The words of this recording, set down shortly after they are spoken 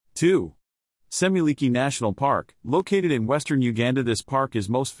2. Semuliki National Park, located in western Uganda. This park is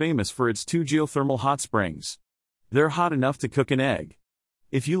most famous for its 2 geothermal hot springs. They're hot enough to cook an egg.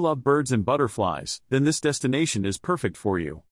 If you love birds and butterflies, then this destination is perfect for you.